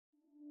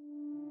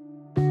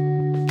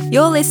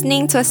You're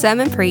listening to a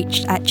sermon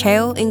preached at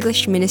Cheil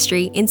English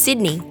Ministry in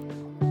Sydney.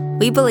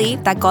 We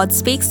believe that God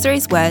speaks through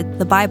His Word,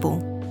 the Bible.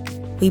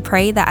 We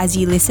pray that as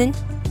you listen,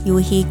 you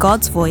will hear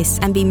God's voice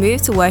and be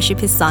moved to worship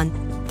His Son,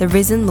 the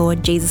risen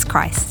Lord Jesus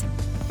Christ.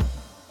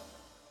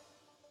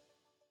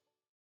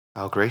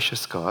 Our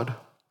gracious God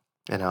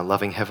and our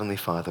loving Heavenly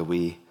Father,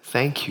 we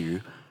thank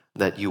you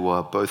that you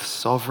are both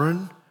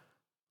sovereign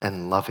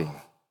and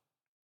loving.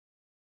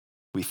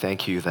 We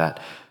thank you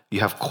that you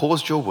have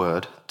caused your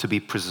word to be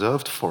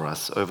preserved for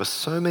us over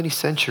so many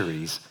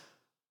centuries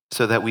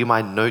so that we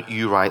might know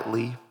you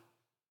rightly,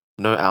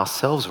 know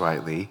ourselves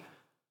rightly,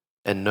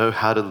 and know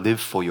how to live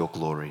for your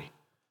glory.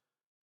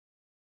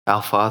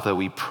 Our Father,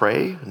 we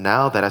pray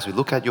now that as we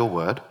look at your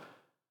word,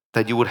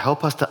 that you would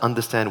help us to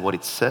understand what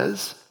it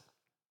says,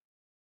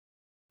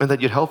 and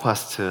that you'd help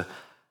us to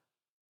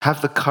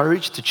have the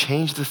courage to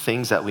change the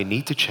things that we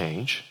need to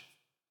change,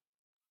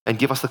 and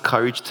give us the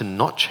courage to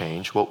not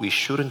change what we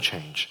shouldn't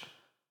change.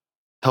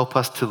 Help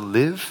us to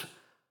live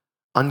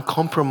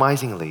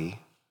uncompromisingly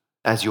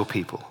as your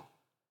people.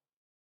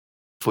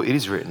 For it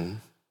is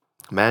written,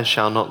 man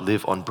shall not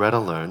live on bread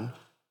alone,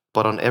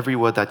 but on every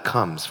word that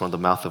comes from the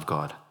mouth of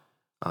God.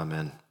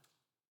 Amen.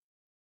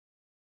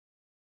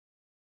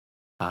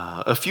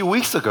 A few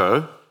weeks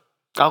ago,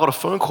 I got a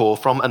phone call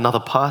from another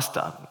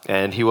pastor,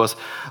 and he was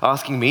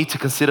asking me to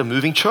consider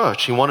moving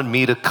church. He wanted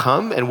me to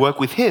come and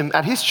work with him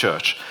at his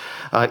church.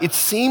 It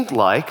seemed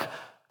like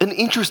an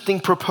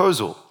interesting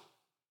proposal.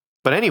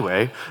 But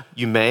anyway,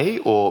 you may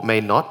or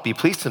may not be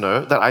pleased to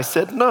know that I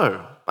said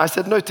no. I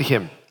said no to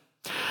him.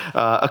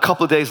 A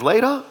couple of days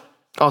later,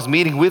 I was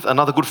meeting with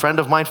another good friend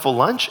of mine for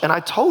lunch, and I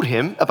told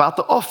him about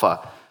the offer.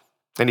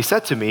 And he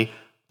said to me,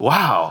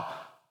 "Wow,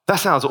 that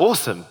sounds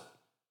awesome.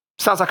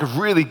 Sounds like a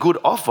really good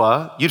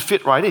offer. You'd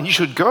fit right in. You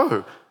should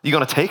go. You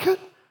gonna take it?"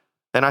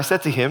 And I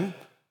said to him,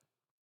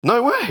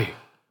 "No way.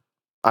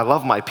 I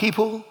love my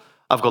people.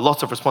 I've got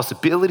lots of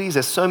responsibilities.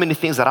 There's so many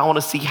things that I want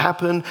to see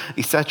happen,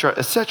 etc.,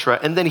 etc."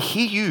 And then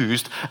he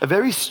used a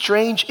very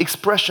strange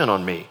expression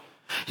on me.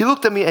 He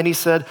looked at me and he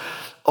said,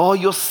 "Oh,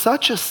 you're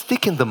such a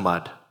stick in the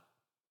mud."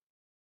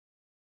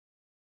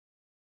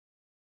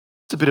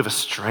 It's a bit of a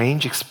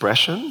strange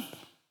expression,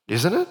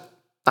 isn't it?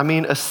 I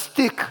mean, a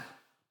stick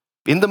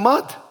in the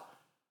mud.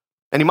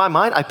 And in my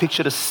mind, I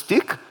pictured a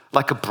stick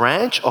like a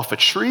branch off a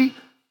tree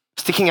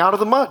sticking out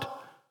of the mud.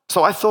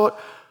 So I thought,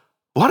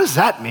 what does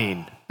that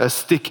mean? A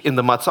stick in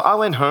the mud. So I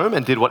went home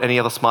and did what any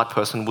other smart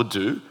person would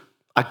do.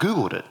 I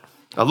Googled it.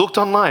 I looked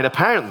online.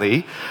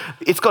 Apparently,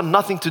 it's got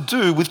nothing to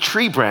do with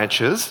tree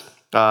branches.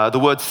 The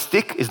word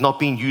stick is not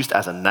being used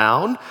as a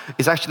noun.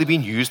 It's actually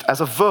being used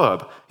as a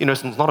verb. You know,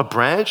 it's not a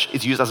branch.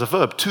 It's used as a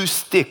verb. To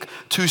stick,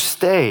 to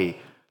stay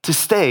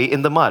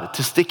in the mud,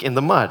 to stick in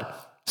the mud.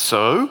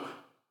 So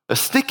a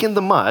stick in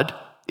the mud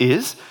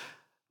is,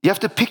 you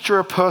have to picture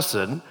a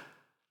person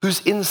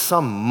who's in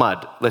some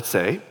mud, let's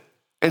say,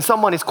 and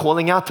someone is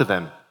calling out to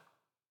them,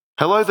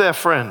 "Hello there,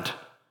 friend,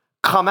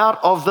 come out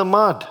of the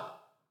mud."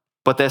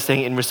 But they're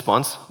saying in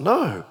response,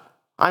 "No,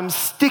 I'm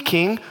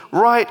sticking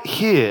right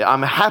here.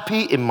 I'm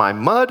happy in my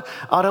mud.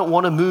 I don't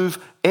want to move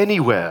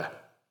anywhere."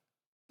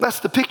 That's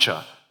the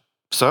picture.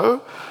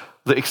 So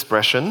the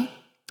expression,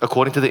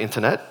 according to the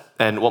internet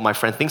and what my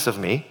friend thinks of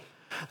me,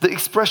 the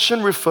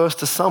expression refers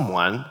to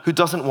someone who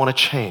doesn't want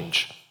to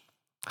change,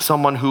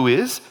 someone who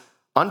is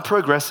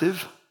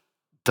unprogressive,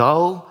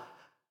 dull,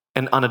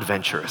 and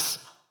unadventurous,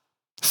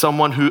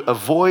 someone who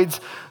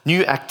avoids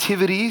new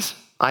activities,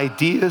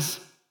 ideas,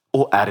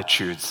 or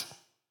attitudes.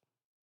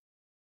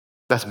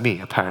 That's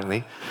me,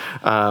 apparently.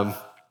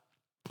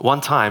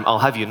 One time, I'll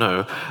have you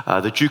know,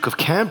 the Duke of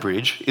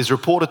Cambridge is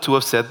reported to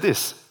have said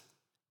this: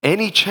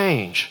 "Any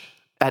change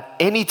at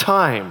any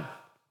time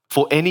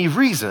for any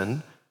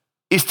reason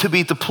is to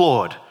be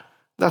deplored."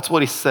 That's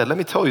what he said. Let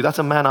me tell you, that's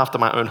a man after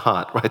my own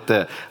heart right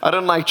there. I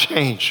don't like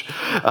change.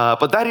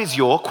 But that is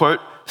your,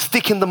 quote,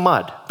 stick in the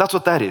mud. That's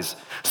what that is.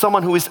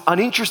 Someone who is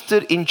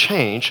uninterested in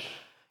change,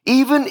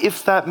 even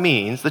if that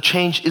means the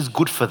change is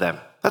good for them.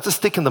 That's a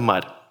stick in the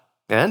mud.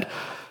 And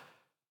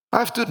I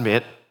have to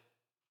admit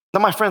that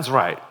my friend's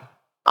right.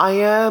 I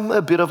am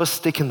a bit of a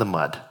stick in the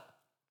mud.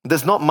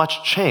 There's not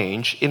much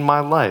change in my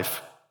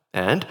life.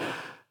 And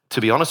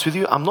to be honest with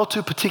you, I'm not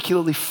too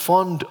particularly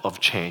fond of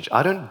change.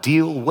 I don't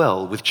deal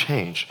well with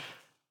change.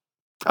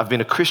 I've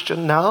been a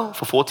Christian now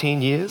for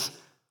 14 years.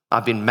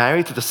 I've been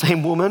married to the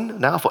same woman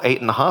now for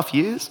 8.5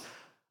 years.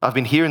 I've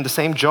been here in the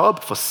same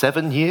job for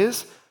 7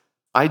 years.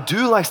 I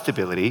do like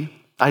stability.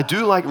 I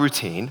do like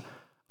routine.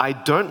 I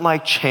don't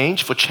like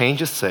change for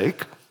change's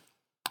sake.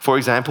 For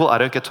example, I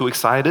don't get too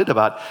excited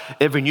about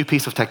every new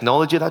piece of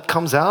technology that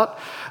comes out.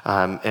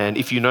 And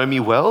if you know me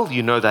well,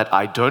 you know that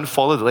I don't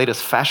follow the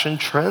latest fashion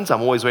trends.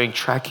 I'm always wearing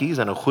trackies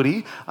and a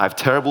hoodie. I have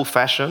terrible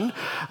fashion.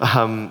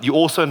 You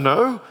also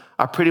know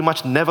I pretty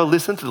much never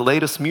listen to the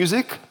latest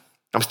music.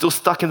 I'm still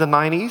stuck in the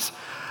 90s.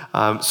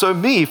 So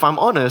me, if I'm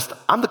honest,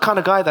 I'm the kind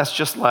of guy that's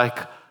just like,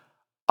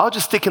 I'll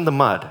just stick in the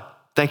mud.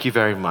 Thank you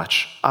very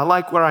much. I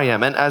like where I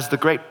am. And as the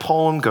great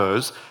poem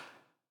goes,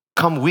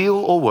 come weal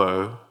or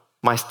woe,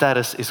 my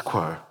status is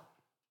quo.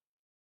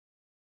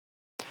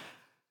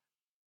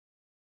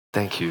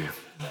 Thank you.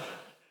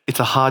 It's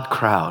a hard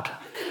crowd.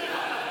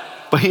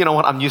 But you know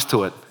what? I'm used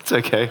to it. It's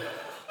okay.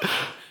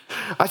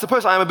 I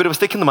suppose I am a bit of a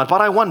stick in the mud,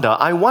 but I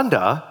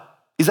wonder,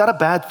 is that a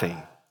bad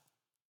thing?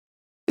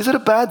 Is it a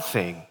bad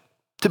thing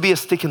to be a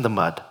stick in the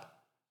mud?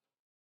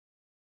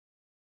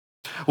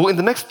 Well, in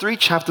the next 3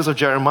 chapters of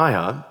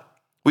Jeremiah,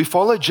 we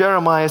follow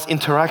Jeremiah's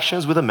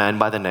interactions with a man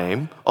by the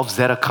name of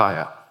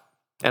Zedekiah.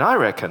 And I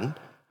reckon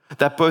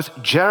that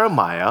both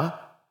Jeremiah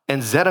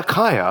and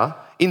Zedekiah,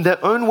 in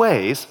their own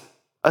ways,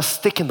 are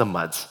stick in the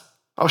muds.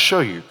 I'll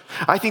show you.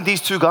 I think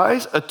these 2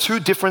 guys are 2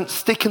 different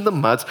stick in the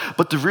muds,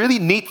 but the really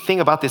neat thing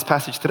about this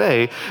passage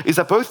today is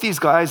that both these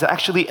guys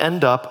actually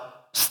end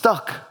up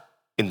stuck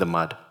in the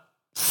mud,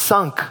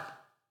 sunk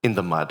in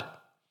the mud.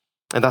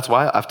 And that's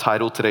why I've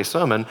titled today's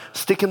sermon,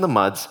 Stick in the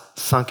Muds,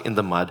 Sunk in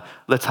the Mud.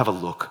 Let's have a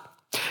look.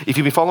 If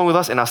you've been following with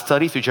us in our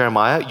study through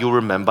Jeremiah, you'll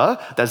remember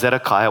that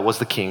Zedekiah was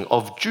the king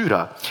of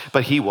Judah,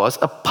 but he was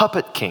a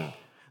puppet king.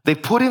 They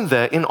put him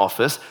there in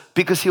office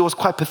because he was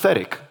quite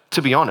pathetic,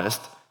 to be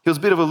honest. He was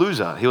a bit of a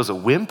loser. He was a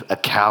wimp, a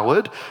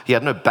coward. He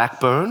had no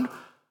backbone.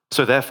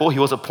 So therefore, he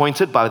was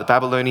appointed by the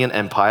Babylonian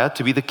Empire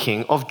to be the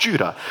king of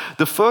Judah.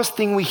 The first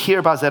thing we hear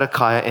about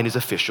Zedekiah and his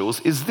officials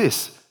is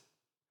this.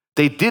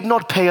 They did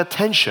not pay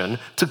attention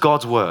to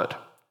God's word.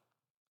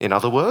 In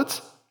other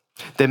words,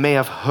 they may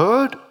have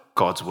heard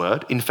God's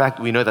word. In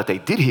fact, we know that they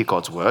did hear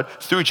God's word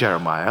through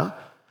Jeremiah,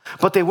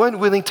 but they weren't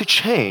willing to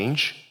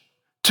change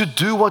to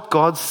do what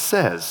God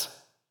says.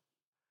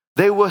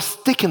 They were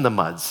stick in the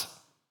muds.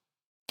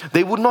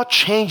 They would not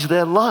change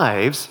their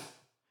lives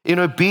in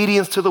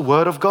obedience to the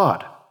word of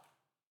God.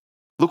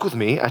 Look with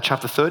me at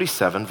chapter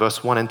 37,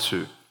 verse 1 and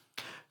 2.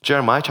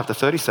 Jeremiah chapter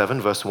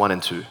 37, verse 1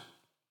 and 2.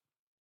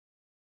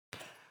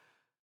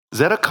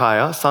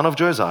 Zedekiah, son of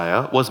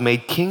Josiah, was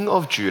made king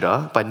of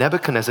Judah by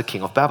Nebuchadnezzar,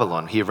 king of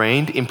Babylon. He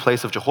reigned in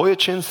place of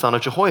Jehoiachin, son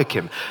of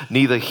Jehoiakim.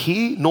 Neither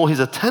he nor his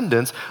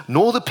attendants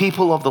nor the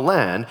people of the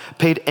land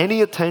paid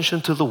any attention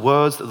to the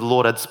words that the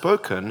Lord had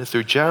spoken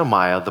through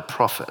Jeremiah the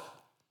prophet.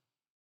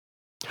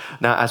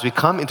 Now, as we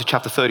come into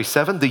chapter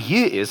 37, the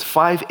year is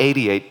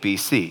 588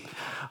 BC.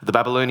 The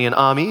Babylonian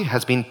army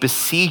has been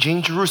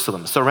besieging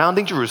Jerusalem,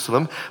 surrounding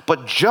Jerusalem,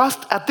 but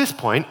just at this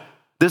point,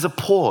 there's a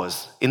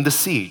pause in the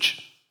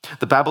siege.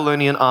 The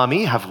Babylonian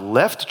army have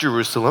left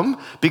Jerusalem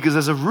because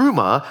there's a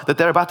rumor that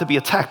they're about to be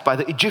attacked by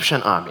the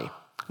Egyptian army.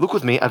 Look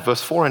with me at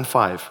verse 4 and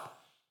 5.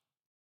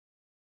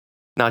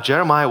 Now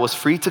Jeremiah was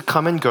free to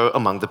come and go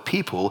among the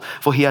people,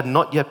 for he had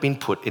not yet been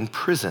put in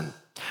prison.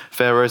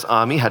 Pharaoh's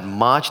army had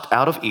marched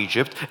out of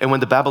Egypt, and when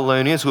the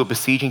Babylonians who were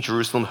besieging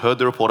Jerusalem heard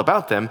the report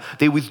about them,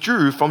 they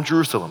withdrew from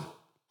Jerusalem.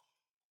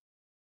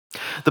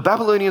 The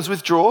Babylonians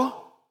withdraw,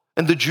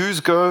 and the Jews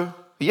go,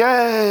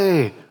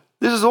 "Yay,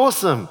 this is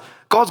awesome.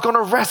 God's going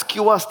to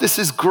rescue us. This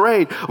is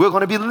great. We're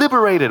going to be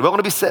liberated. We're going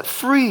to be set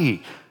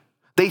free."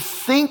 They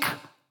think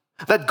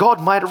that God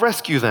might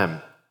rescue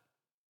them.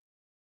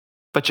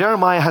 But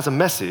Jeremiah has a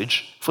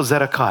message for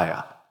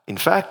Zedekiah. In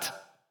fact,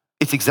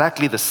 it's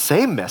exactly the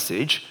same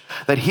message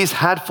that he's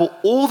had for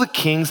all the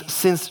kings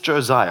since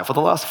Josiah, for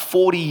the last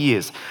 40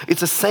 years.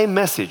 It's the same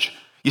message.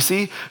 You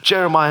see,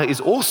 Jeremiah is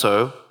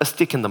also a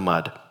stick in the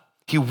mud.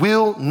 He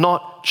will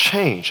not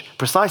change.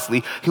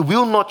 Precisely, he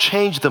will not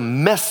change the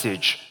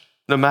message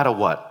no matter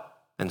what.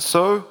 And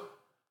so,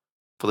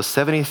 for the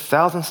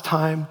 70,000th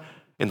time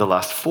in the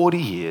last 40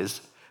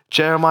 years,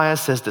 Jeremiah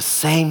says the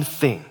same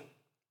thing.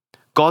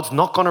 God's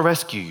not going to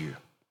rescue you.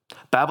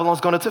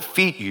 Babylon's going to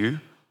defeat you.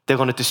 They're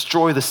going to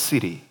destroy the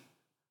city.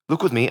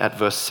 Look with me at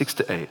verse 6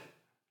 to 8.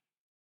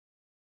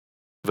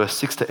 Verse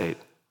 6 to 8.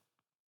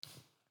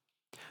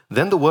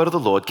 Then the word of the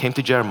Lord came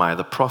to Jeremiah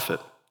the prophet.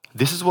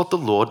 "This is what the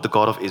Lord, the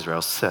God of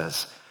Israel,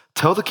 says.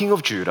 Tell the king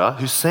of Judah,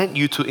 who sent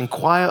you to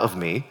inquire of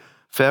me,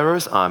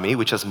 Pharaoh's army,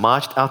 which has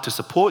marched out to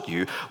support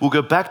you, will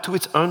go back to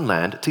its own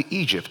land, to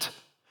Egypt.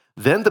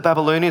 Then the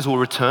Babylonians will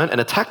return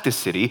and attack this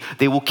city.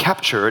 They will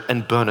capture it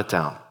and burn it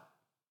down."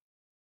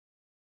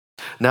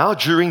 Now,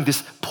 during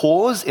this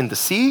pause in the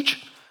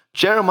siege,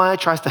 Jeremiah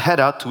tries to head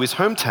out to his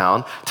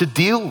hometown to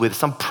deal with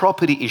some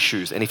property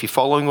issues. And if you're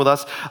following with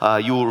us,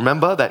 you will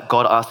remember that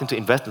God asked him to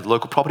invest in the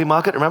local property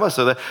market, remember?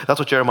 So that's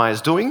what Jeremiah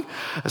is doing.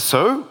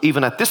 So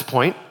even at this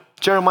point,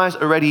 Jeremiah is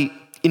already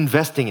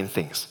investing in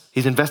things.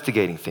 He's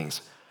investigating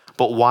things.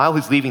 But while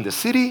he's leaving the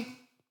city,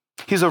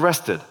 he's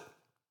arrested.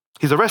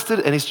 He's arrested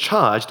and he's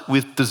charged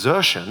with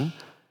desertion,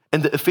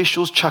 and the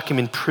officials chuck him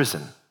in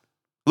prison.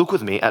 Look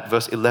with me at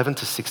verse 11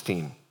 to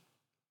 16.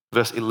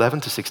 Verse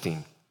 11 to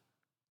 16.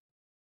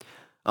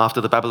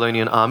 After the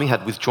Babylonian army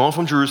had withdrawn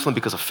from Jerusalem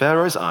because of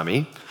Pharaoh's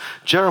army,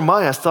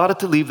 Jeremiah started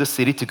to leave the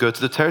city to go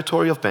to the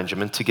territory of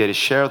Benjamin to get his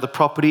share of the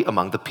property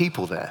among the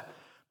people there.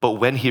 But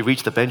when he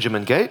reached the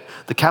Benjamin gate,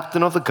 the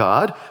captain of the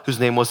guard, whose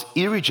name was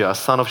Irijah,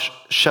 son of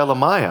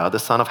Shelemiah, the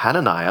son of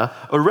Hananiah,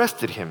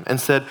 arrested him and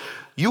said,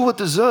 "You are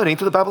deserting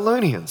to the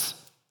Babylonians."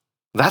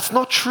 "That's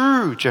not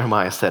true,"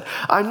 Jeremiah said.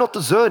 "I'm not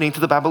deserting to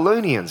the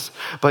Babylonians."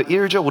 But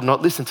Irijah would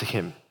not listen to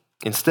him.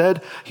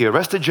 Instead, he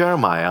arrested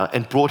Jeremiah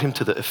and brought him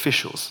to the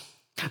officials.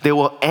 They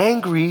were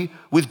angry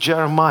with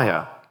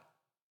Jeremiah.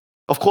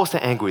 Of course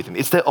they're angry with him.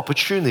 It's their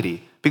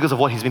opportunity because of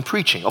what he's been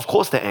preaching. Of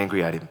course they're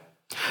angry at him.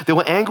 They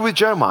were angry with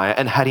Jeremiah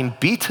and had him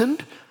beaten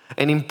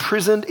and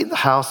imprisoned in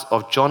the house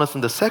of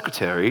Jonathan the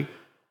secretary,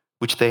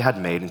 which they had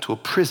made into a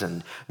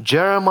prison.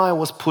 Jeremiah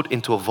was put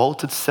into a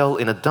vaulted cell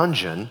in a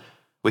dungeon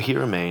where he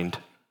remained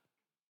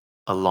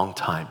a long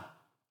time.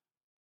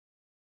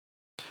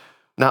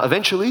 Now,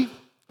 eventually,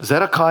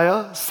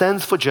 Zedekiah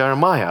sends for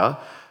Jeremiah,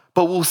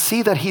 but we'll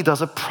see that he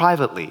does it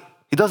privately.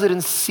 He does it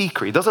in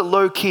secret. He does it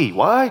low-key.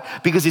 Why?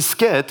 Because he's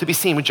scared to be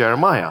seen with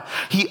Jeremiah.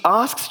 He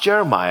asks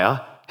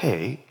Jeremiah,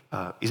 hey,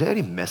 is there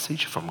any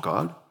message from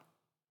God?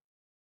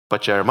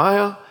 But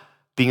Jeremiah,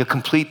 being a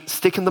complete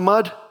stick in the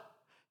mud,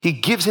 he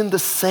gives him the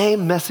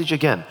same message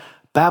again.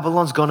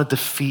 Babylon's going to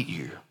defeat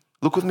you.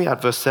 Look with me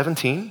at verse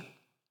 17.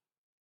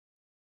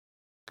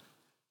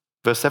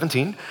 Verse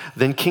 17,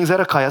 then King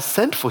Zedekiah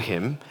sent for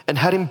him and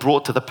had him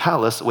brought to the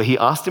palace, where he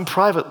asked him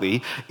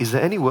privately, is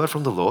there any word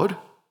from the Lord?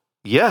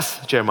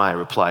 Yes, Jeremiah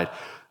replied,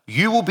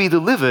 you will be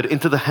delivered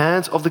into the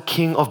hands of the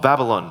king of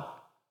Babylon.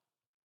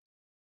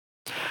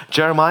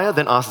 Jeremiah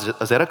then asked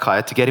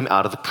Zedekiah to get him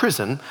out of the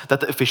prison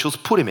that the officials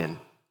put him in.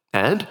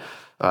 And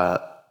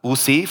we'll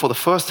see for the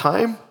first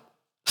time,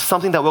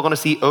 something that we're going to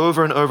see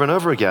over and over and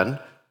over again,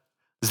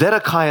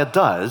 Zedekiah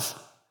does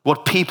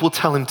what people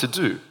tell him to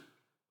do.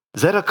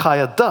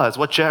 Zedekiah does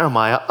what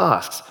Jeremiah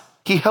asks.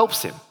 He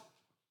helps him.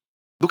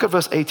 Look at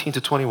verse 18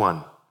 to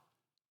 21.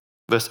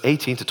 Verse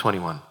 18 to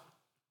 21.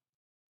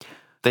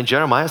 Then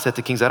Jeremiah said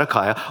to King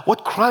Zedekiah,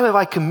 what crime have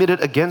I committed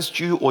against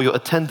you or your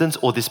attendants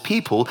or this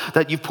people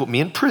that you've put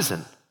me in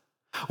prison?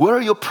 Where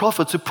are your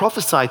prophets who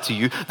prophesied to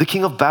you, the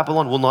king of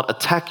Babylon will not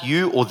attack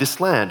you or this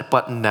land?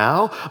 But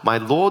now, my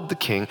lord the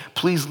king,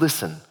 please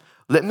listen.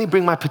 Let me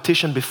bring my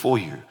petition before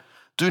you.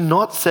 Do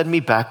not send me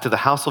back to the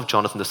house of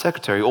Jonathan the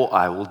secretary, or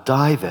I will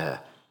die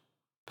there.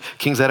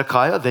 King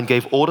Zedekiah then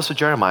gave orders for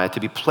Jeremiah to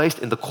be placed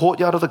in the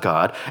courtyard of the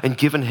guard and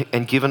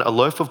given a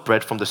loaf of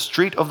bread from the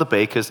street of the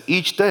bakers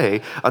each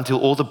day until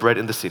all the bread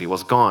in the city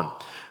was gone.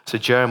 So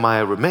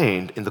Jeremiah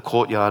remained in the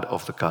courtyard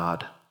of the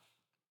guard.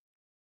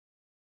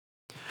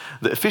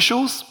 The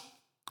officials,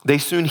 they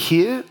soon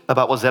hear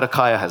about what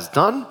Zedekiah has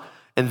done,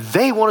 and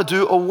they want to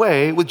do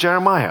away with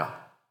Jeremiah.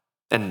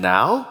 And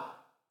now,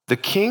 the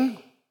king,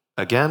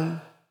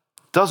 again,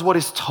 does what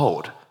is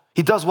told.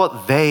 He does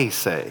what they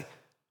say.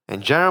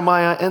 And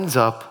Jeremiah ends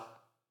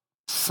up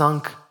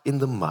sunk in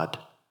the mud.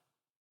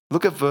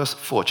 Look at verse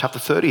 4, chapter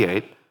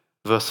 38,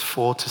 verse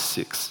 4 to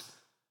 6.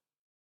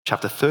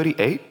 Chapter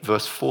 38,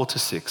 verse 4 to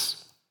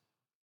 6.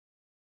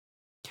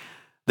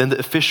 Then the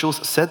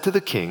officials said to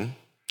the king,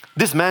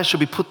 this man shall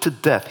be put to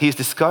death. He is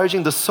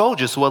discouraging the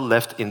soldiers who are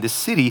left in this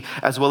city,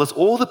 as well as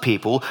all the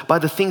people, by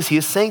the things he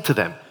is saying to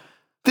them.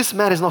 This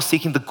man is not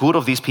seeking the good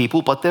of these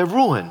people, but their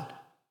ruin.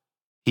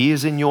 He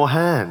is in your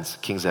hands,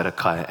 King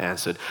Zedekiah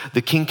answered.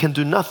 The king can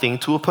do nothing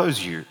to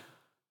oppose you.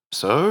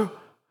 So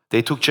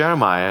they took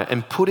Jeremiah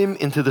and put him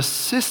into the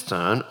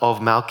cistern of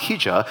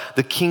Malchijah,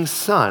 the king's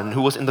son,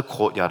 who was in the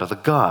courtyard of the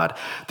guard.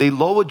 They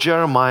lowered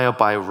Jeremiah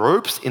by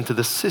ropes into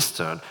the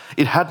cistern.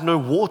 It had no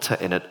water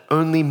in it,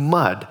 only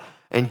mud,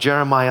 and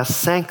Jeremiah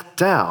sank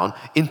down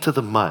into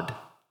the mud.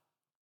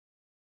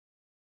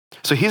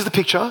 So here's the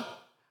picture.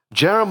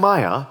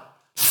 Jeremiah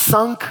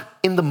sunk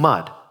in the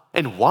mud.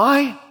 And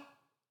why?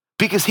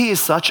 Because he is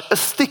such a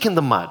stick in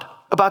the mud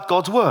about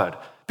God's word.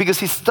 Because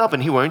he's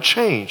stubborn, he won't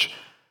change.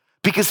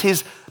 Because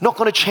he's not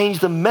going to change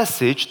the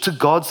message to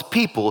God's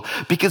people.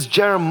 Because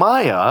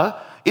Jeremiah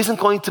isn't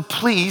going to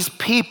please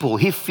people.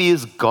 He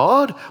fears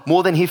God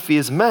more than he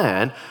fears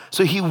man.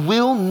 So he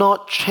will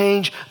not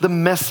change the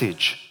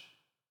message.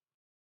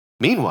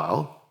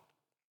 Meanwhile,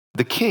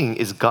 the king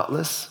is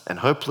gutless and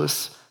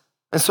hopeless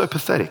and so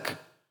pathetic.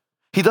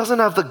 He doesn't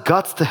have the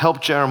guts to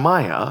help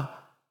Jeremiah.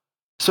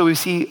 So we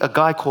see a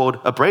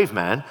brave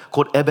man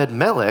called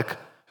Ebed-Melech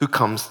who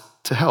comes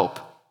to help.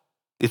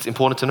 It's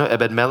important to know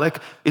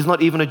Ebed-Melech is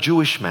not even a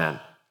Jewish man.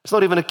 It's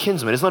not even a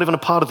kinsman. It's not even a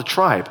part of the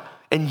tribe.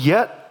 And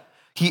yet,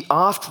 he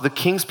asks the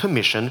king's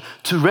permission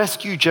to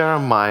rescue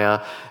Jeremiah.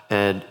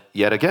 And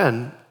yet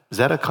again,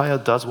 Zedekiah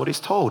does what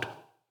he's told.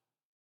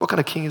 What kind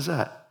of king is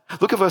that?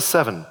 Look at verse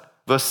 7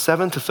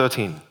 to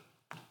 13.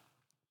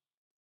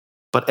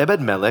 But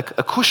Ebed-Melech,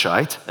 a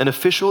Cushite, an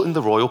official in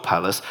the royal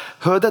palace,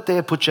 heard that they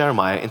had put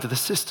Jeremiah into the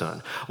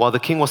cistern. While the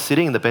king was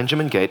sitting in the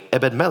Benjamin gate,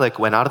 Ebed-Melech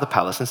went out of the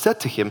palace and said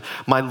to him,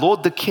 my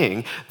lord the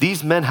king,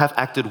 these men have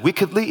acted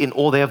wickedly in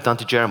all they have done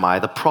to Jeremiah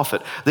the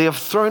prophet. They have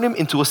thrown him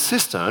into a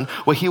cistern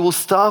where he will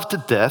starve to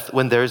death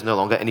when there is no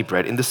longer any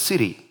bread in the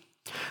city.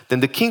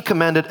 Then the king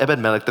commanded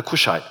Ebed-Melech the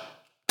Cushite,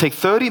 take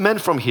 30 men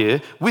from here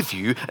with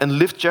you and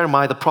lift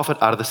Jeremiah the prophet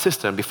out of the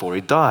cistern before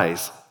he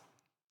dies.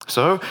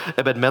 So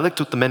Ebed-Melech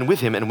took the men with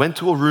him and went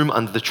to a room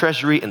under the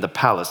treasury in the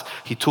palace.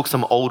 He took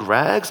some old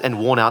rags and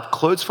worn out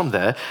clothes from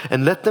there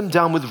and let them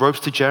down with ropes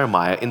to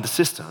Jeremiah in the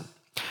cistern.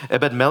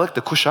 Ebed-Melech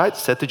the Cushite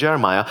said to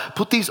Jeremiah,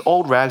 put these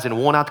old rags and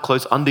worn out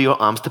clothes under your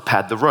arms to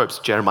pad the ropes.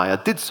 Jeremiah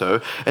did so,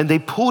 and they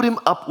pulled him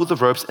up with the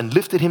ropes and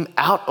lifted him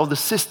out of the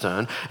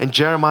cistern, and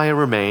Jeremiah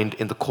remained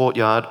in the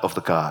courtyard of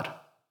the guard.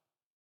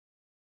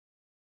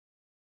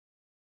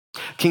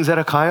 King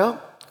Zedekiah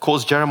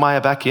calls Jeremiah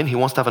back in. He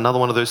wants to have another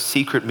one of those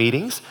secret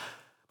meetings.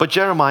 But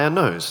Jeremiah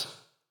knows,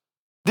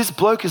 this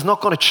bloke is not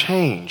going to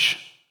change.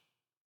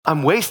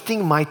 I'm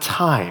wasting my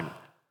time.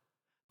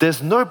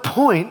 There's no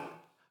point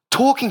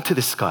talking to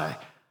this guy.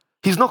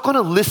 He's not going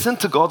to listen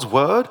to God's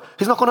word.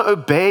 He's not going to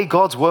obey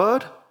God's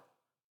word.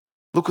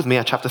 Look with me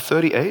at chapter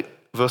 38,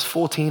 verse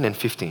 14 and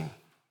 15.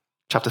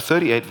 Chapter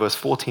 38, verse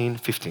 14,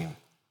 15.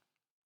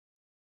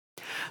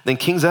 Then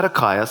King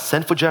Zedekiah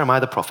sent for Jeremiah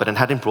the prophet and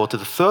had him brought to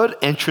the third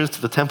entrance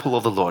to the temple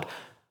of the Lord.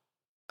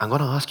 I'm going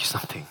to ask you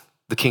something,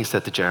 the king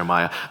said to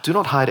Jeremiah. Do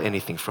not hide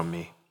anything from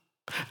me.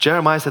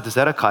 Jeremiah said to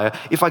Zedekiah,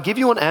 if I give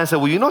you an answer,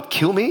 will you not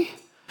kill me?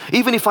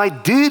 Even if I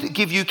did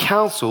give you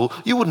counsel,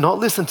 you would not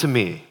listen to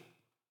me.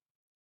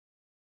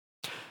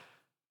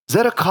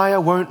 Zedekiah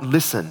won't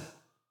listen.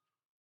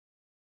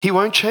 He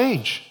won't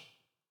change.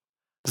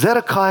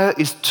 Zedekiah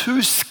is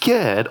too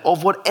scared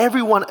of what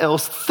everyone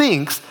else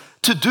thinks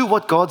to do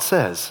what God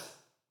says.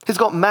 He's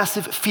got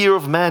massive fear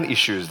of man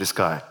issues, this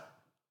guy.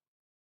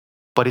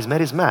 But he's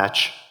met his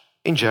match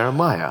in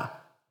Jeremiah,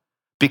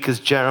 because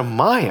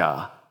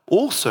Jeremiah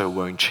also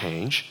won't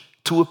change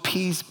to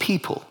appease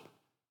people.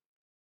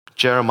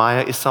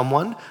 Jeremiah is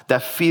someone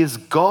that fears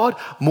God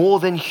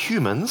more than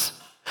humans.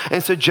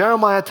 And so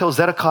Jeremiah tells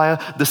Zedekiah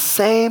the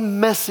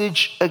same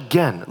message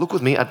again. Look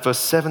with me at verse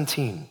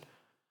 17.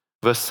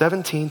 Verse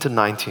 17 to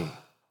 19.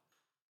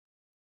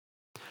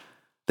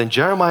 Then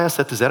Jeremiah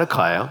said to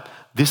Zedekiah,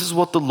 this is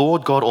what the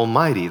Lord God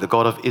Almighty, the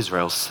God of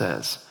Israel,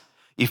 says.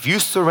 If you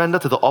surrender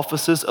to the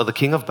officers of the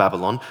king of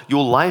Babylon,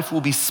 your life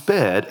will be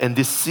spared and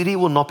this city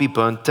will not be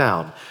burnt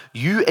down.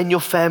 You and your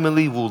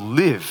family will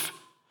live.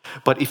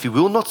 But if you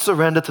will not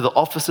surrender to the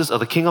officers of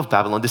the king of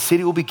Babylon, the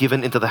city will be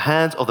given into the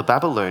hands of the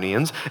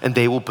Babylonians and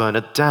they will burn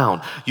it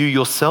down. You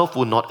yourself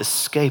will not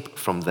escape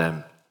from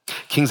them.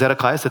 King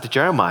Zedekiah said to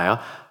Jeremiah,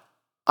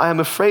 I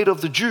am afraid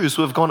of the Jews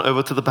who have gone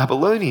over to the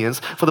Babylonians,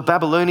 for the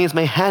Babylonians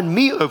may hand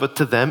me over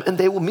to them and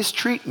they will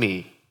mistreat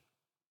me.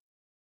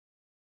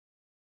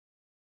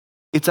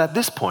 It's at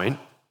this point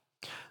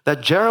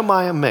that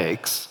Jeremiah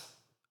makes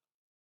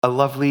a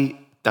lovely,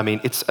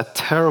 it's a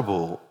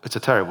terrible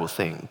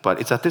thing, but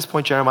it's at this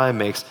point Jeremiah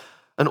makes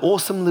an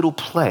awesome little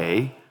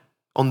play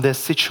on their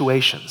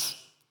situations.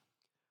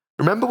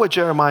 Remember where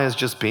Jeremiah has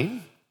just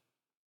been?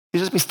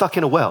 He's just been stuck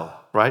in a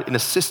well, right? In a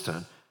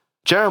cistern.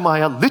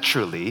 Jeremiah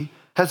literally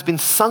has been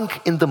sunk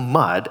in the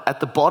mud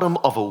at the bottom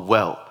of a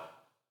well.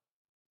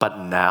 But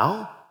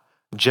now,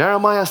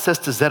 Jeremiah says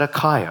to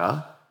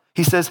Zedekiah,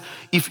 he says,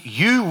 if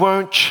you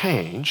won't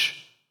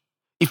change,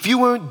 if you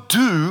won't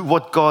do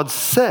what God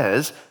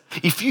says,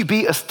 if you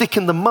be a stick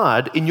in the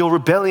mud in your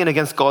rebellion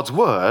against God's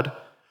word,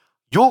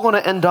 you're going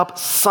to end up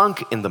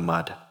sunk in the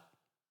mud.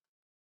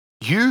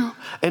 You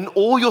and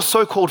all your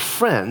so-called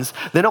friends,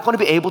 they're not going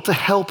to be able to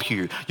help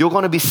you. You're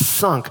going to be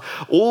sunk.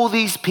 All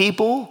these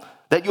people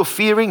that you're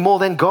fearing more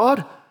than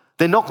God,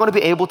 they're not going to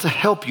be able to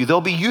help you. They'll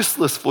be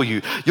useless for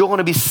you. You're going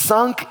to be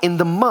sunk in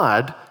the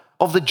mud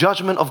of the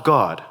judgment of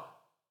God.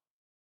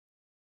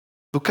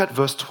 Look at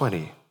verse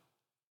 20.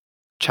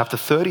 Chapter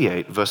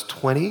 38, verse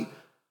 20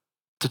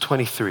 to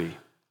 23.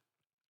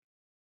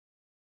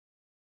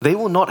 They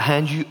will not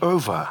hand you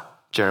over,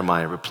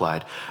 Jeremiah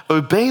replied.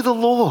 Obey the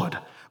Lord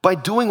by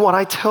doing what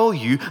I tell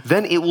you,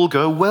 then it will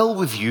go well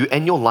with you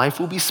and your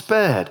life will be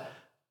spared.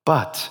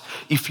 But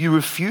if you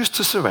refuse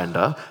to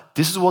surrender,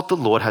 this is what the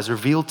Lord has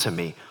revealed to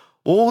me.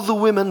 All the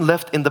women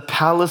left in the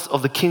palace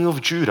of the king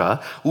of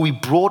Judah will be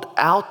brought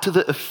out to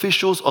the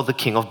officials of the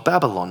king of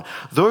Babylon.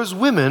 Those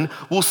women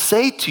will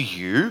say to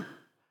you,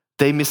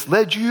 they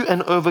misled you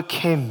and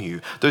overcame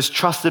you, those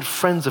trusted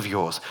friends of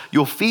yours.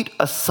 Your feet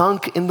are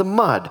sunk in the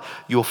mud.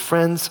 Your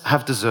friends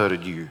have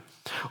deserted you.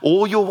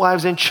 All your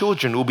wives and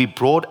children will be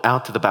brought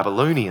out to the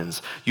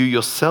Babylonians. You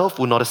yourself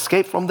will not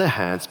escape from their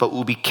hands, but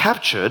will be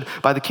captured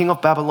by the king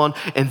of Babylon,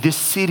 and this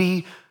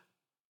city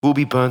will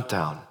be burnt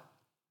down.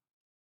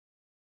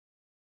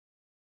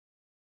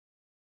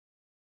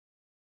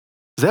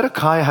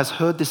 Zedekiah has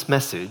heard this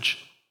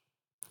message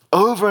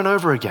over and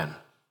over again.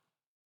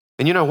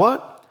 And you know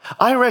what?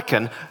 I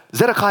reckon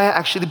Zedekiah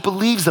actually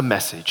believes the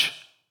message,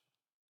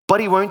 but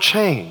he won't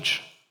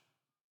change.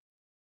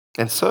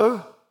 And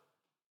so,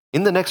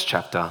 in the next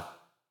chapter,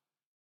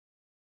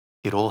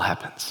 it all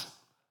happens.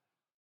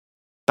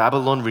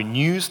 Babylon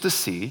renews the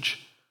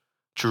siege,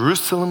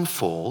 Jerusalem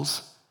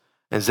falls,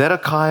 and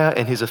Zedekiah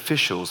and his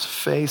officials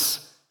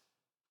face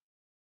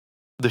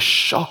the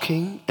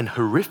shocking and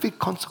horrific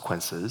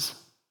consequences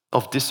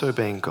of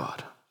disobeying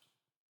God.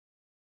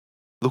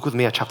 Look with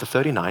me at chapter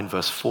 39,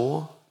 verse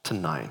 4 to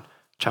 9.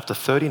 Chapter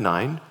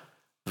 39,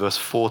 verse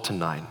 4 to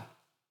 9.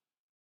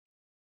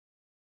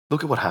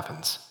 Look at what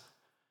happens.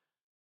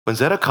 When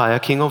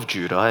Zedekiah, king of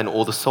Judah, and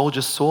all the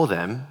soldiers saw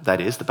them,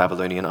 that is, the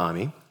Babylonian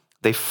army,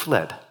 they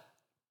fled.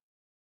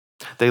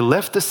 They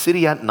left the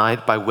city at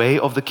night by way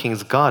of the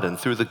king's garden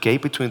through the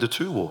gate between the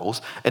two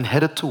walls and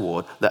headed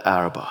toward the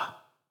Arabah.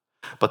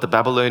 But the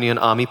Babylonian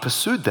army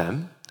pursued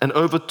them and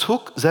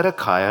overtook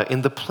Zedekiah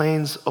in the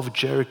plains of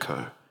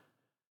Jericho.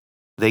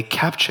 They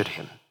captured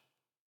him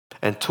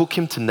and took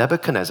him to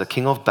Nebuchadnezzar,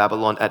 king of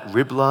Babylon, at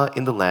Riblah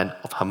in the land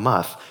of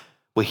Hamath,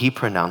 where he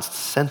pronounced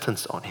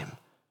sentence on him.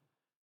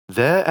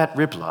 There at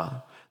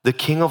Riblah, the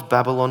king of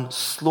Babylon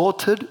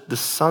slaughtered the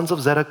sons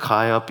of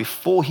Zedekiah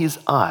before his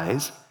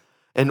eyes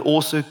and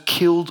also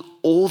killed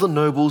all the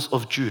nobles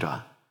of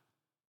Judah.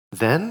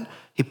 Then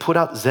he put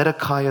out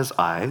Zedekiah's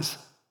eyes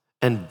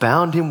and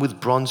bound him with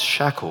bronze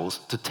shackles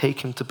to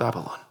take him to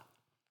Babylon.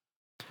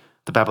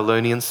 The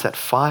Babylonians set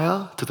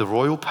fire to the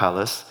royal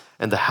palace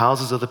and the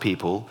houses of the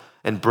people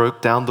and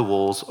broke down the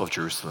walls of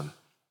Jerusalem.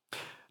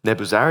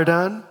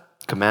 Nebuzaradan,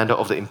 commander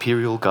of the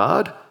imperial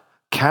guard,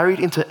 carried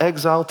into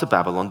exile to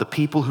Babylon the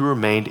people who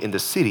remained in the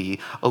city,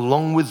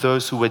 along with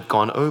those who had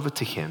gone over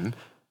to him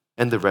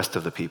and the rest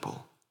of the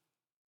people.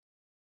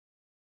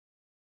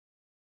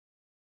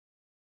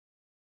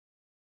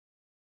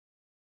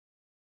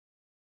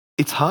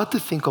 It's hard to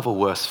think of a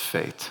worse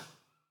fate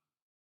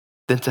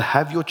than to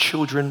have your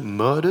children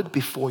murdered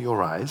before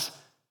your eyes,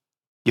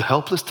 you're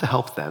helpless to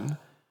help them,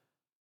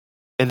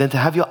 and then to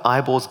have your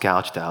eyeballs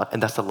gouged out,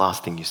 and that's the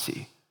last thing you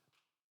see.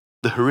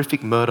 The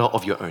horrific murder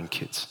of your own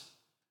kids.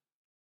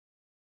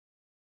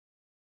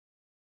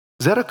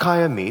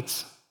 Zedekiah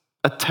meets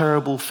a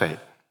terrible fate.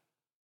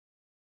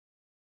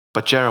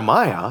 But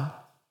Jeremiah,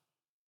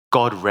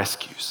 God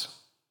rescues.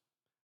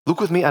 Look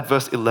with me at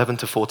verse 11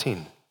 to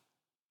 14.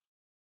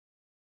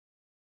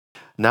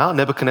 Now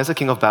Nebuchadnezzar,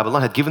 king of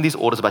Babylon, had given these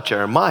orders about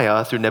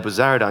Jeremiah through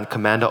Nebuzaradan,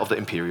 commander of the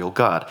imperial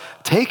guard.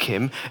 Take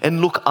him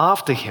and look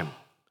after him.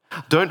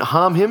 Don't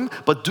harm him,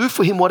 but do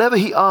for him whatever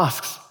he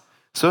asks.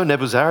 So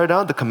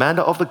Nebuzaradan, the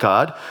commander of the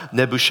guard,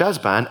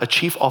 Nebuchadnezzar, a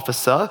chief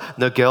officer,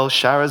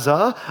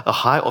 Nergal-Sharezer, a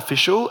high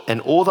official, and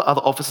all the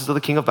other officers of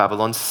the king of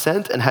Babylon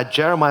sent and had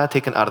Jeremiah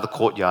taken out of the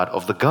courtyard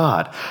of the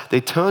guard.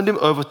 They turned him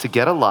over to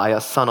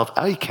Gedaliah, son of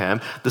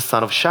Ahikam, the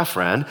son of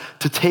Shaphan,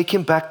 to take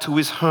him back to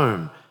his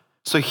home.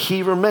 So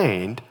he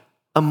remained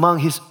among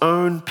his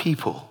own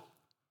people.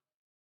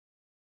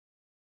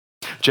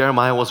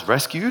 Jeremiah was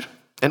rescued.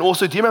 And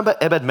also, do you remember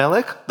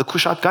Ebed-Melech, the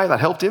Cushite guy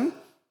that helped him?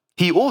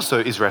 He also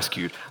is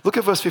rescued. Look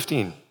at verse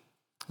 15.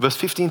 Verse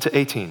 15 to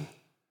 18.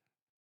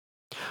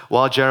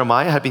 While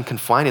Jeremiah had been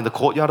confined in the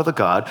courtyard of the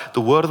guard, the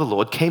word of the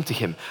Lord came to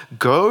him.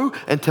 Go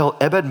and tell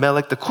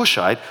Ebed-Melech the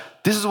Cushite,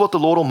 this is what the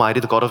Lord Almighty,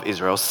 the God of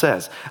Israel,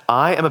 says.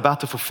 I am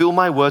about to fulfill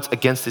my words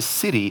against this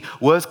city,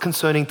 words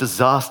concerning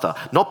disaster,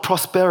 not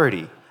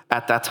prosperity.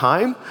 At that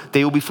time,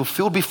 they will be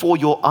fulfilled before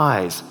your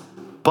eyes.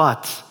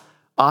 But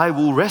I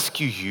will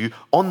rescue you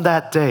on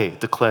that day,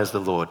 declares the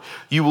Lord.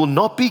 You will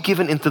not be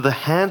given into the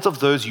hands of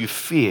those you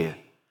fear.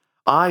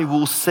 I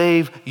will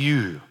save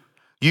you.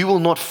 You will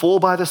not fall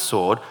by the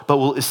sword, but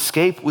will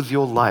escape with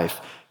your life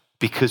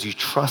because you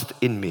trust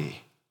in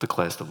me,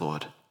 declares the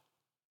Lord.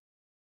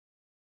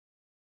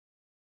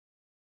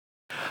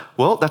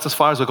 Well, that's as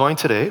far as we're going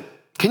today.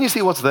 Can you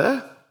see what's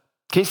there?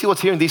 Can you see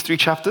what's here in these 3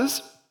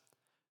 chapters?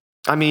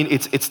 I mean,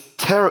 it's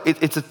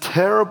a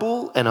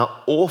terrible and an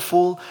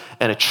awful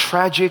and a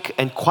tragic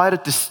and quite a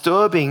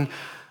disturbing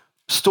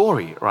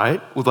story,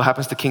 right? With what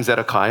happens to King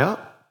Zedekiah.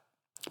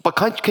 But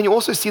can you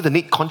also see the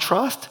neat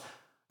contrast?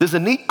 There's a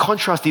neat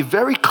contrast here,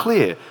 very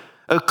clear,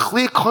 a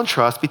clear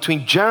contrast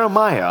between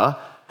Jeremiah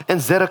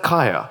and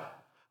Zedekiah.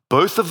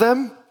 Both of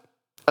them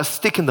a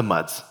stick in the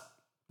muds.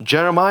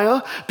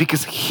 Jeremiah,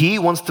 because he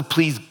wants to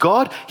please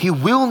God, he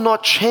will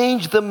not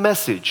change the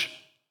message.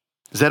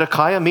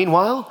 Zedekiah,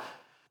 meanwhile,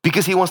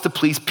 because he wants to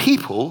please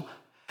people,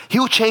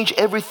 he'll change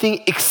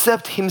everything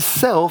except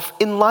himself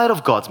in light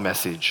of God's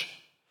message.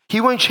 He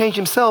won't change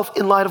himself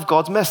in light of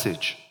God's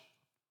message.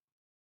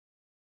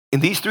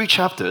 In these 3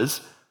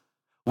 chapters,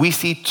 we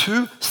see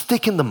 2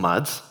 stick in the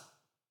muds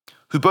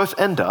who both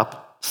end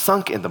up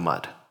sunk in the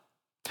mud.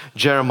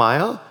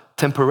 Jeremiah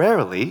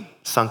temporarily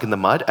sunk in the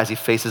mud as he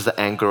faces the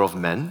anger of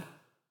men,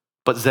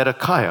 but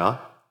Zedekiah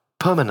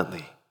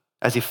permanently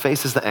as he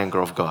faces the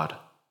anger of God.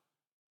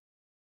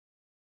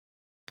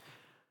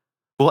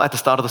 Well, at the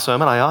start of the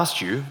sermon, I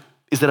asked you,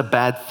 is it a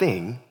bad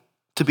thing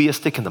to be a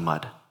stick in the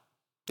mud?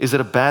 Is it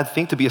a bad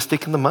thing to be a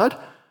stick in the mud?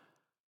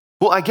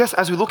 Well, I guess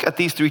as we look at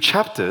these 3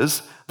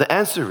 chapters, the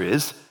answer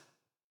is,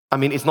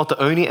 it's not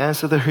the only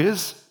answer there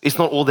is. It's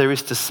not all there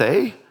is to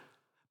say.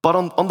 But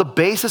on the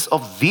basis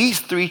of these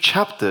 3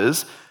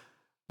 chapters,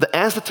 the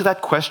answer to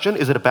that question,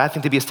 is it a bad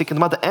thing to be a stick in the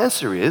mud? The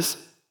answer is,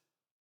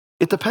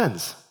 it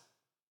depends,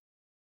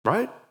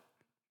 right?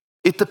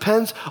 It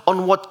depends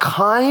on what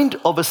kind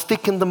of a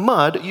stick in the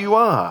mud you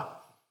are.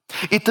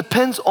 It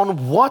depends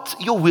on what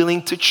you're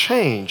willing to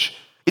change.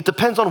 It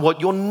depends on what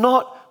you're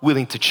not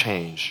willing to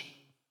change.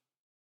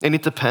 And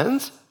it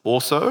depends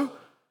also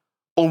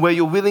on where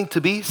you're willing to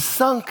be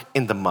sunk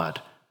in the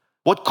mud.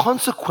 What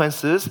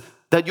consequences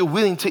that you're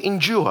willing to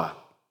endure.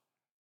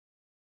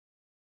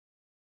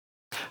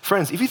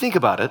 Friends, if you think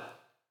about it,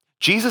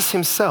 Jesus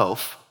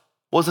himself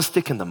was a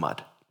stick in the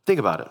mud. Think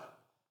about it.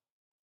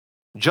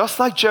 Just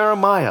like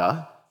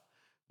Jeremiah,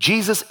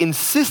 Jesus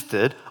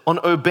insisted on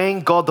obeying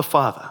God the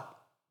Father.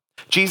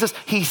 Jesus,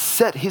 he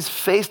set his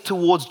face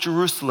towards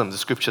Jerusalem, the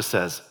scripture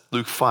says,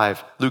 Luke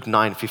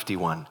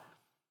 9:51.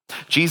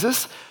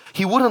 Jesus,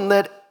 he wouldn't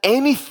let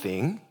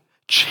anything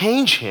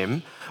change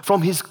him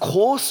from his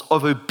course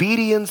of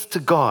obedience to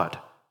God.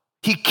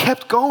 He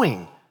kept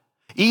going,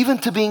 even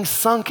to being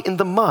sunk in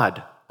the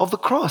mud of the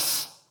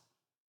cross.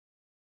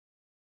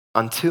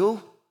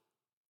 Until,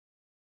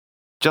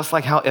 just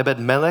like how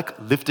Ebed-Melech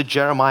lifted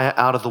Jeremiah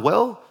out of the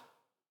well,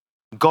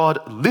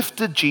 God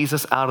lifted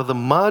Jesus out of the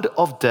mud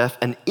of death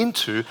and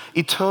into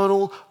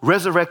eternal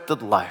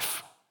resurrected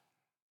life.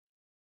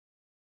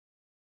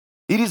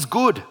 It is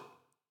good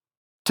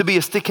to be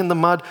a stick in the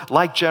mud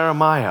like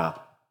Jeremiah,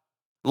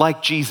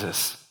 like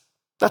Jesus.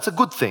 That's a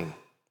good thing.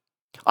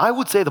 I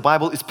would say the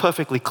Bible is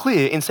perfectly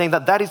clear in saying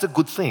that that is a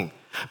good thing.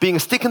 Being a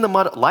stick in the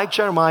mud like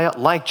Jeremiah,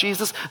 like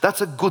Jesus,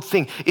 that's a good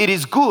thing. It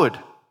is good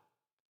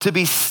to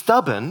be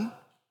stubborn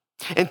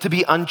and to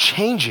be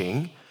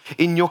unchanging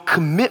in your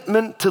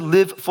commitment to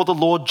live for the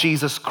Lord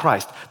Jesus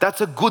Christ.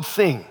 That's a good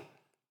thing.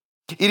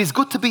 It is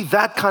good to be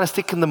that kind of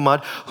stick in the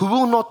mud who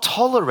will not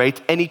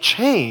tolerate any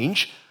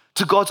change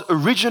to God's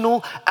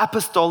original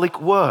apostolic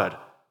word.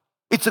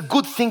 It's a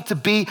good thing to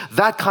be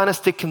that kind of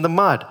stick in the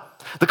mud.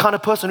 The kind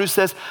of person who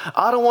says,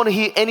 I don't want to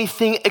hear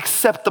anything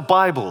except the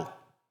Bible.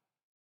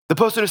 The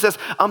person who says,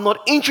 I'm not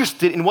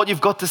interested in what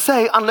you've got to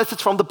say unless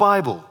it's from the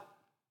Bible.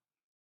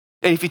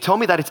 And if you tell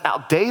me that it's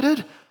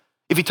outdated,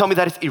 if you tell me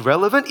that it's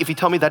irrelevant, if you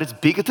tell me that it's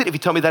bigoted, if you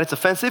tell me that it's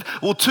offensive,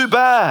 well, too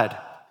bad.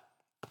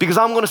 Because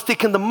I'm going to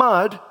stick in the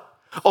mud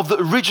of the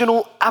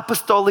original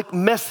apostolic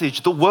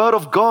message, the word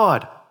of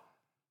God.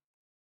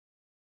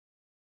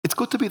 It's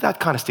good to be that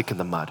kind of stick in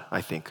the mud,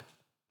 I think.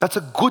 That's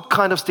a good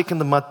kind of stick in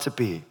the mud to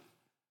be.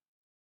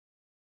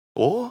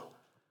 Or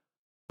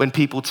when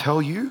people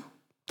tell you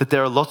that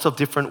there are lots of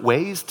different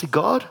ways to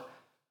God,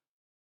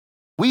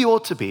 we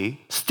ought to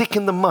be stick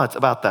in the mud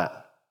about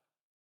that.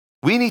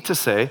 We need to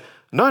say,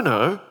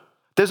 no,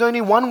 there's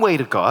only one way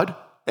to God,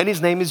 and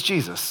his name is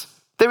Jesus.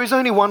 There is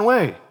only one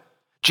way.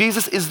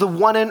 Jesus is the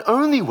one and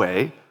only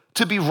way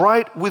to be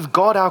right with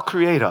God, our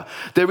Creator.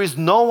 There is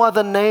no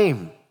other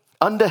name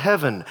under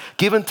heaven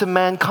given to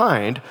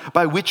mankind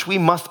by which we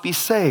must be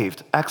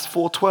saved. Acts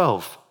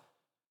 4:12.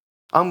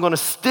 I'm going to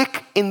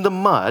stick in the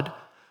mud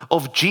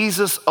of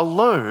Jesus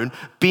alone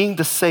being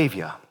the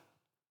Savior.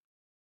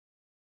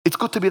 It's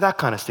good to be that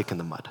kind of stick in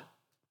the mud.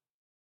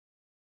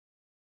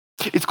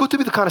 It's good to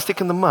be the kind of stick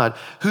in the mud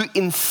who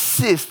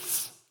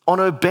insists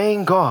on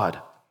obeying God.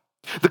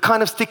 The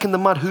kind of stick in the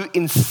mud who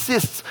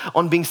insists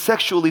on being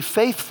sexually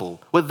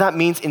faithful, whether that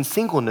means in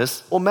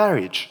singleness or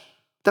marriage.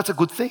 That's a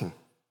good thing.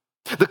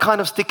 The kind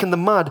of stick in the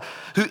mud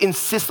who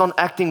insists on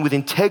acting with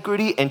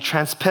integrity and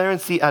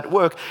transparency at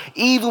work,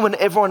 even when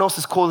everyone else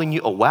is calling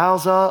you a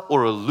wowzer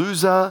or a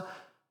loser,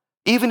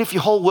 even if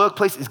your whole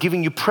workplace is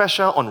giving you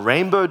pressure on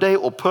Rainbow Day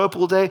or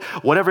Purple Day,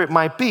 whatever it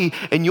might be,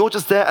 and you're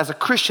just there as a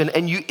Christian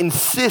and you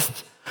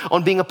insist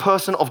on being a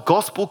person of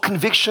gospel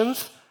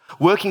convictions,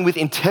 working with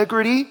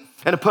integrity,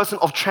 and a person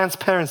of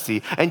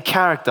transparency and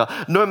character,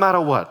 no matter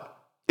what.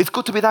 It's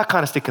good to be that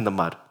kind of stick in the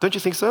mud. Don't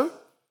you think so?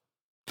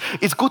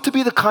 It's good to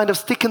be the kind of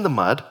stick in the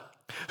mud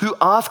who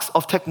asks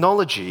of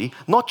technology,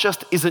 not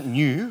just is it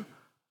new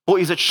or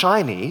is it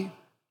shiny,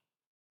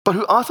 but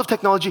who asks of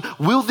technology,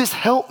 will this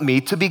help me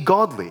to be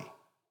godly?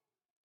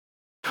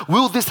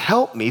 Will this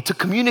help me to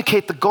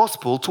communicate the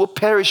gospel to a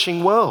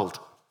perishing world?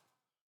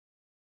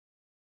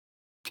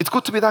 It's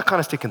good to be that kind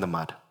of stick in the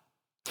mud.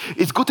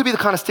 It's good to be the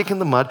kind of stick in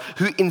the mud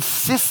who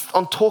insists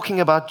on talking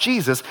about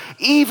Jesus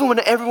even when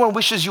everyone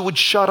wishes you would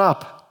shut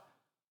up.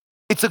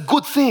 It's a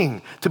good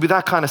thing to be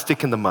that kind of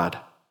stick in the mud.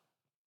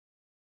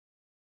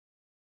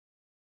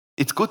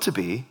 It's good to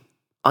be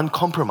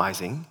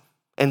uncompromising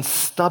and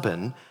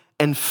stubborn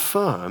and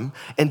firm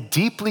and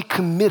deeply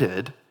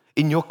committed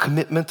in your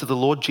commitment to the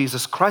Lord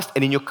Jesus Christ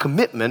and in your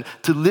commitment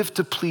to live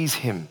to please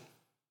Him.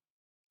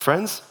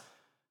 Friends,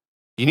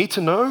 you need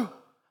to know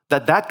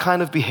that that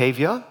kind of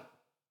behavior,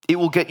 it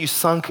will get you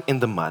sunk in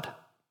the mud.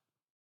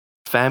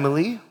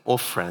 Family or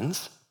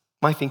friends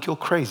might think you're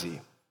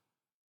crazy.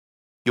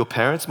 Your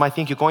parents might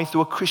think you're going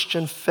through a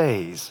Christian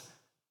phase.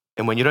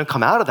 And when you don't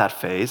come out of that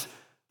phase,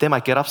 they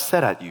might get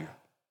upset at you.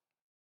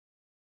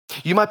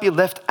 You might be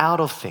left out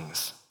of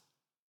things.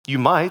 You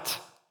might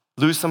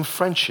lose some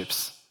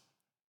friendships.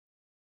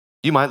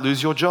 You might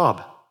lose your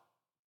job.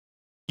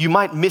 You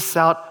might miss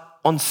out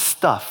on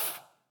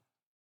stuff.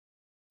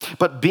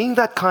 But being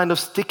that kind of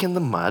stick in the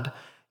mud,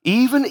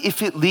 even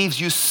if it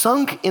leaves you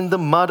sunk in the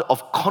mud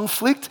of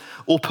conflict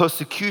or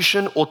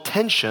persecution or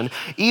tension,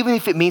 even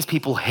if it means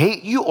people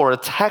hate you or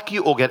attack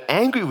you or get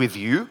angry with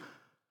you,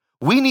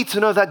 we need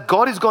to know that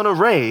God is going to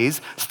raise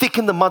stick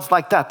in the muds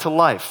like that to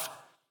life.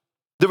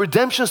 The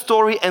redemption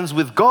story ends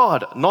with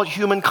God, not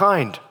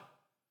humankind.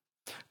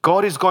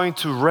 God is going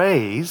to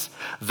raise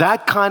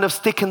that kind of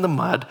stick in the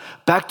mud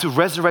back to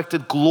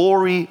resurrected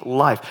glory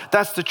life.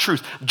 That's the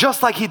truth.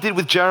 Just like He did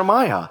with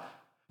Jeremiah,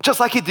 just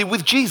like He did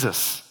with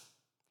Jesus.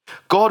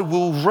 God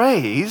will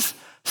raise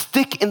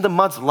stick in the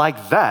muds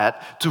like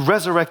that to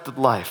resurrected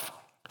life.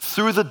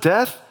 Through the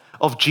death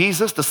of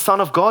Jesus, the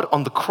Son of God,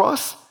 on the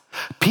cross,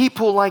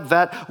 people like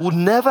that will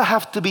never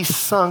have to be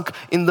sunk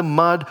in the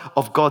mud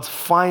of God's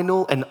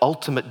final and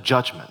ultimate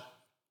judgment.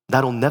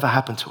 That'll never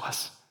happen to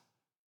us.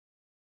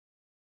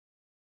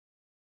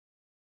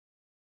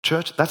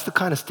 church, that's the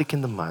kind of stick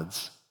in the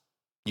muds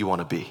you want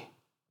to be.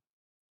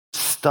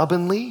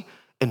 Stubbornly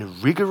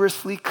and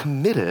rigorously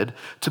committed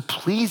to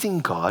pleasing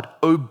God,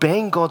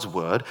 obeying God's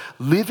word,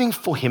 living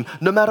for Him,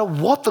 no matter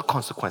what the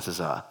consequences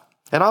are.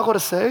 And I've got to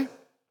say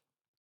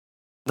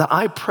that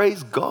I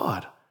praise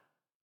God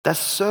that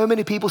so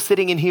many people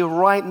sitting in here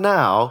right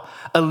now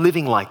are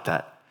living like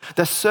that.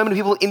 There's so many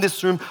people in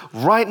this room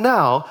right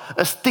now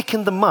are stick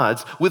in the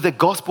muds with their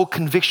gospel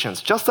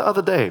convictions. Just the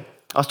other day,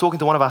 I was talking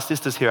to one of our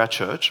sisters here at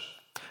church.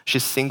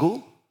 She's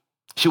single.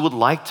 She would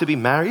like to be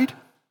married.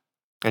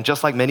 And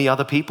just like many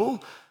other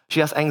people, she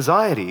has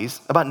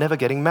anxieties about never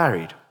getting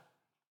married.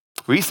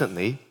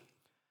 Recently,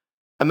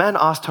 a man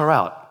asked her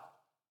out.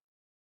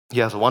 He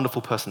has a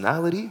wonderful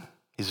personality.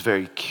 He's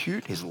very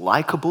cute. He's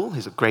likable.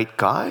 He's a great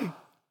guy.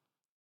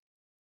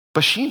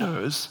 But she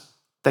knows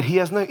that he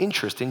has no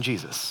interest in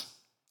Jesus.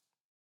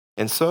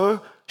 And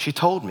so she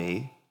told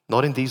me,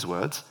 not in these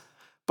words,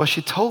 but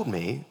she told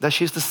me that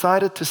she's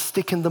decided to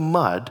stick in the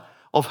mud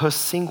of her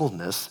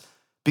singleness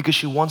because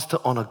she wants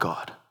to honor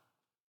God.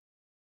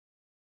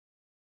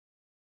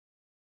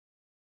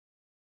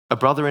 A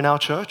brother in our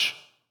church,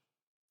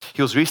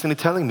 he was recently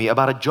telling me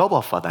about a job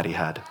offer that he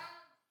had.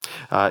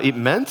 It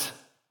meant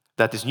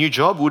that this new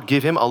job would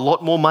give him a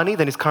lot more money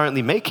than he's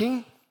currently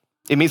making.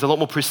 It means a lot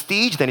more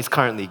prestige than he's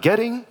currently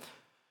getting.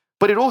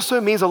 But it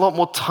also means a lot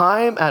more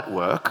time at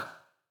work,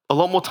 a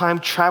lot more time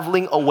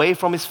traveling away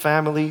from his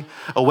family,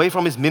 away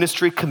from his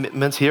ministry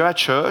commitments here at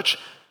church.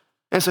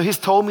 And so he's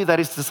told me that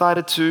he's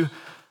decided to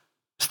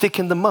stick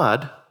in the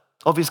mud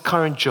of his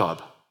current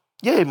job.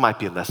 Yeah, it might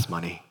be less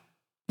money.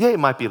 Yeah, it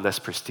might be less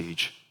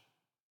prestige.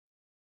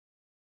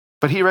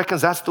 But he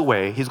reckons that's the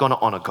way he's going to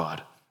honor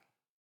God.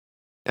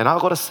 And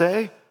I've got to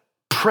say,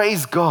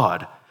 praise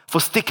God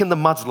for sticking the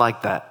muds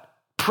like that.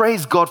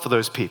 Praise God for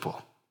those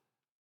people.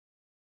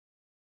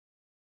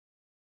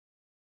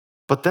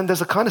 But then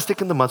there's a kind of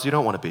stick in the muds you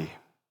don't want to be,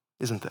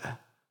 isn't there?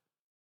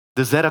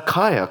 The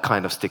Zedekiah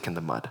kind of stick in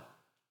the mud.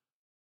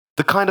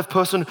 The kind of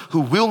person who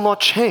will not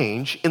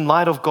change in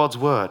light of God's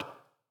word.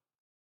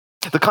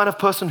 The kind of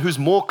person who's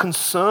more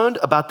concerned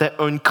about their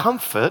own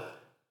comfort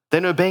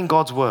than obeying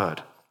God's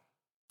word.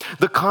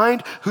 The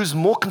kind who's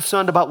more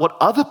concerned about what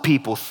other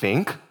people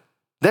think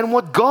than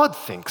what God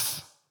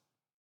thinks.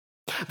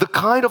 The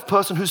kind of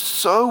person who's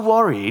so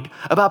worried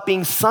about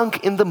being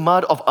sunk in the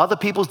mud of other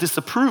people's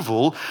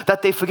disapproval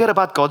that they forget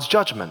about God's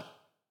judgment.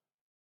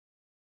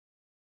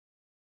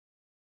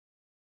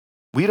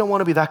 We don't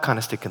want to be that kind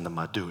of stick in the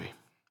mud, do we?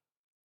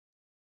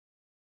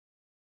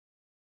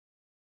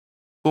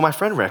 Well, my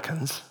friend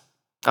reckons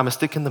I'm a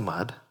stick in the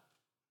mud.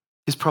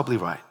 He's probably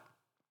right.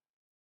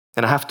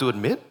 And I have to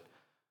admit,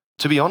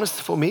 to be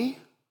honest, for me,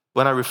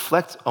 when I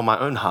reflect on my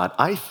own heart,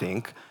 I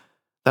think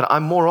that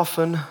I'm more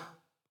often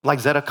like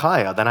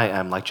Zedekiah than I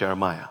am like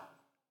Jeremiah.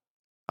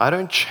 I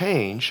don't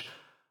change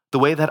the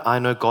way that I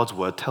know God's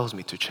word tells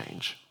me to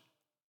change.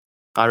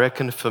 I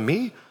reckon for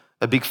me,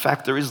 a big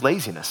factor is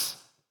laziness.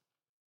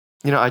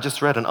 You know, I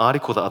just read an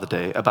article the other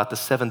day about the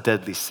 7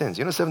 deadly sins.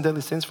 You know 7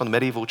 deadly sins from the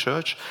medieval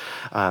church?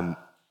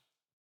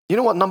 You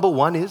know what number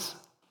 1 is?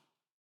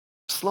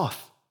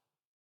 Sloth.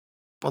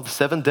 Well, the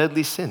 7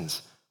 deadly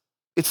sins.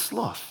 It's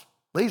sloth,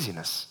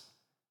 laziness.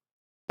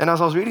 And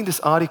as I was reading this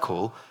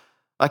article,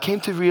 I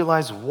came to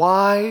realize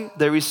why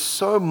there is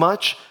so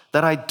much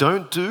that I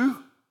don't do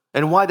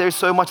and why there is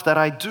so much that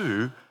I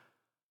do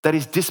that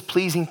is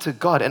displeasing to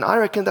God. And I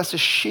reckon that's a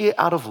sheer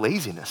out of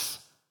laziness.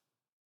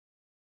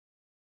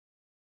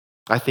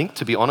 I think,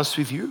 to be honest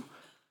with you,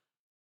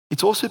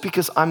 it's also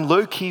because I'm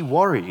low-key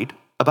worried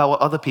about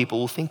what other people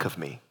will think of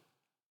me.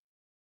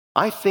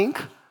 I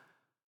think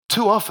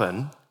too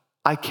often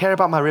I care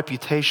about my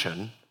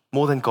reputation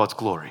more than God's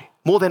glory,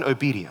 more than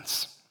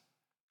obedience.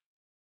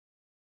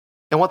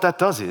 And what that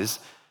does is,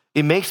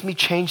 it makes me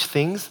change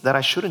things that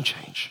I shouldn't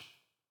change.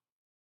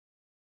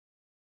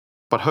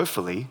 But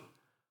hopefully,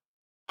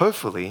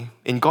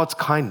 in God's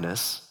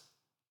kindness,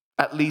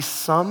 at least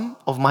some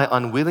of my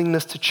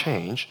unwillingness to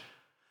change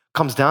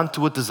comes down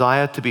to a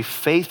desire to be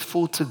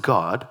faithful to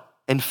God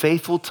and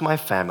faithful to my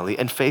family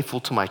and faithful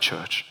to my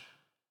church.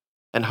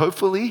 And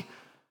hopefully,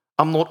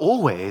 I'm not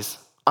always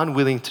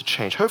unwilling to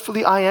change.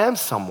 Hopefully, I am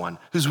someone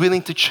who's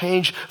willing to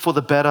change for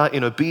the better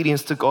in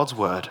obedience to God's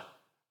word.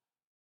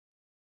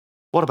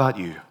 What about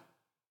you?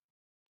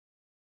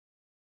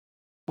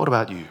 What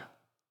about you?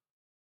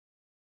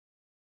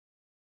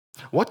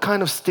 What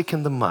kind of stick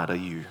in the mud are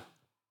you?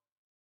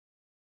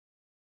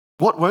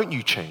 What won't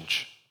you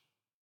change?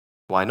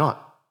 Why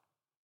not?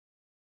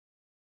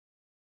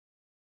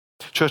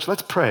 Church,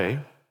 let's pray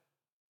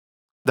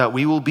that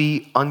we will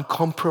be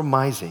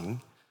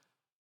uncompromising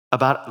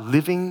about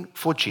living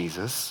for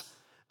Jesus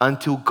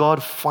until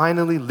God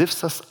finally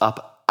lifts us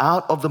up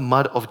out of the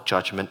mud of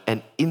judgment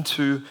and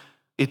into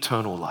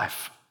eternal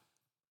life.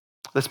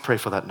 Let's pray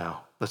for that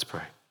now. Let's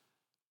pray.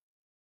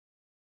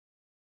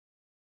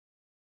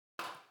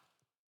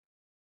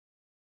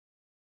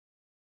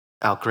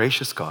 Our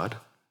gracious God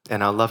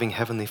and our loving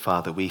Heavenly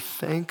Father, we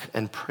thank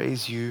and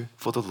praise you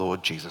for the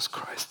Lord Jesus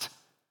Christ.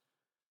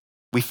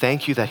 We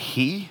thank you that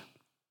He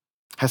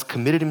has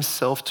committed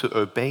himself to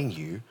obeying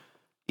you,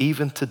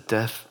 even to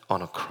death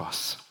on a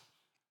cross.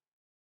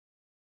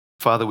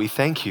 Father, we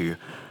thank you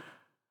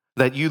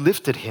that you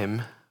lifted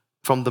him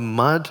from the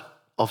mud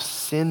of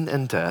sin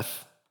and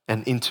death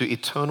and into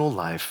eternal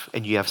life,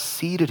 and you have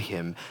seated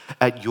him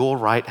at your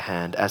right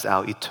hand as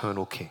our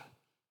eternal King.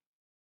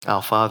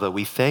 Our Father,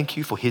 we thank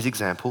you for his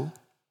example,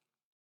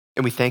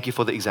 and we thank you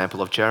for the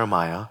example of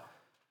Jeremiah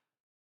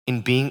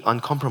in being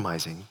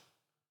uncompromising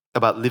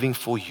about living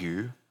for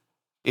you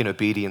in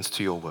obedience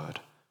to your word.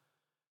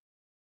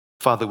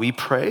 Father, we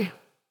pray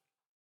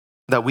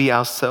that we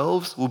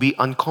ourselves will be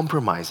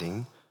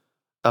uncompromising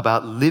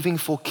about living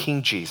for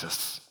King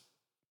Jesus,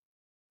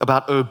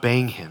 about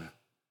obeying him.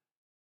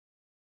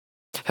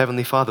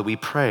 Heavenly Father, we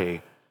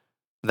pray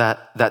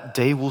that that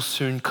day will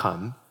soon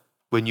come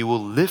when you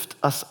will lift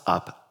us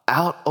up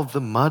out of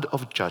the mud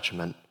of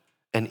judgment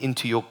and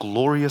into your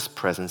glorious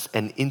presence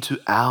and into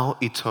our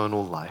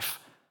eternal life.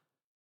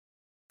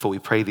 For we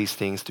pray these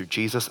things through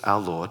Jesus our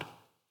Lord.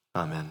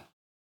 Amen.